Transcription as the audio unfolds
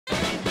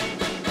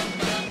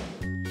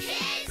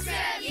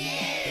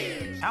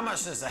How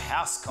much does a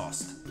house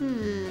cost?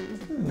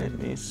 Let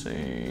me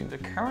see. The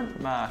current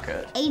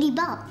market.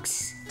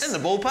 $80. In the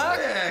ballpark?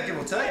 Yeah, give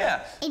or take.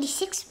 Yeah.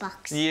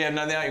 $86. Yeah,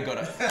 no, now you got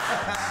it.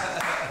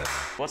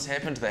 What's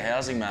happened to the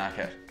housing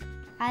market?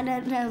 I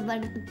don't know,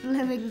 but it's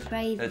living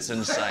crazy. It's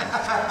insane.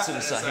 It's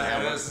insane.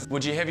 it is.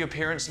 Would you have your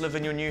parents live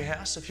in your new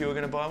house if you were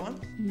going to buy one?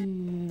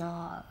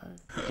 No.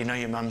 You know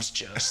your mum's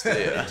just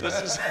there.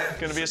 This is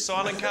going to be a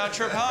silent car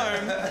trip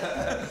home.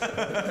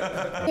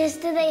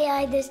 Yesterday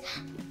I just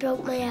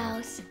broke my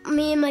house.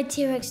 Me and my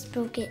T-Rex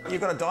broke it. You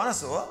got a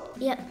dinosaur?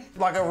 Yep.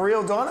 Like a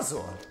real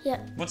dinosaur?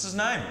 Yep. What's his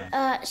name?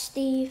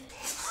 Steve.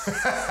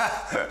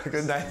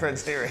 Good name for a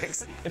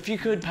T-Rex. If you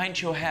could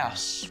paint your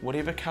house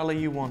whatever colour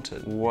you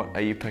wanted, what are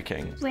you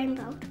picking?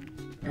 Rainbow.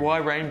 Why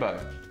rainbow?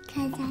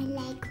 Because I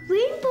like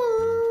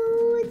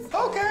rainbows.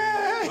 Okay.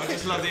 I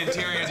just love the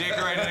interior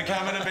decorator to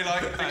come in and be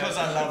like, because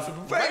I love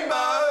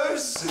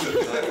Rainbows!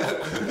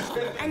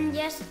 And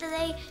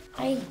yesterday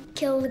I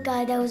killed a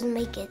guy that was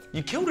naked.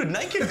 You killed a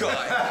naked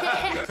guy.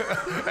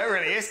 That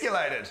really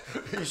escalated.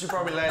 You should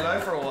probably lay low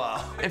for a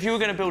while. If you were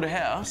going to build a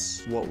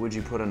house, what would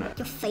you put in it?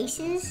 Your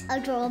faces.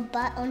 I'll draw a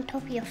butt on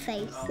top of your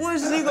face. Why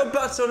hasn't he got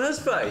butts on his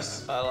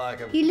face? I like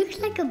him. You look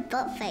like a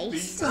butt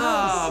face.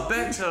 Ah,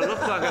 back to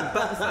look like a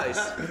butt face.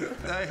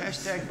 No,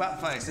 hashtag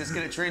buttface. Let's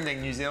get it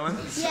trending, New Zealand.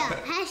 Yeah,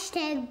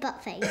 hashtag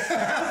butt face.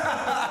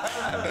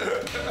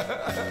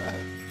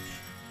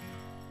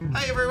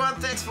 Hey everyone,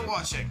 thanks for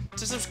watching.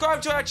 To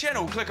subscribe to our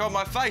channel, click on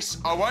my face.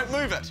 I won't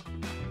move it.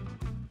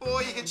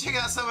 Or you can check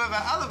out some of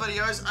our other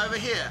videos over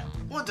here.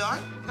 Or don't.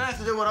 You don't have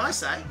to do what I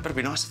say. But it'd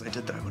be nice if they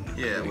did though, wouldn't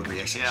it? Yeah, it would be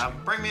actually. Yeah,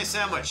 bring me a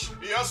sandwich.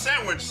 Your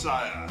sandwich,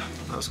 sire.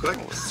 That was quick.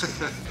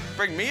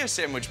 Bring me a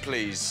sandwich,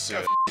 please.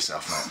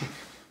 Yourself, mate.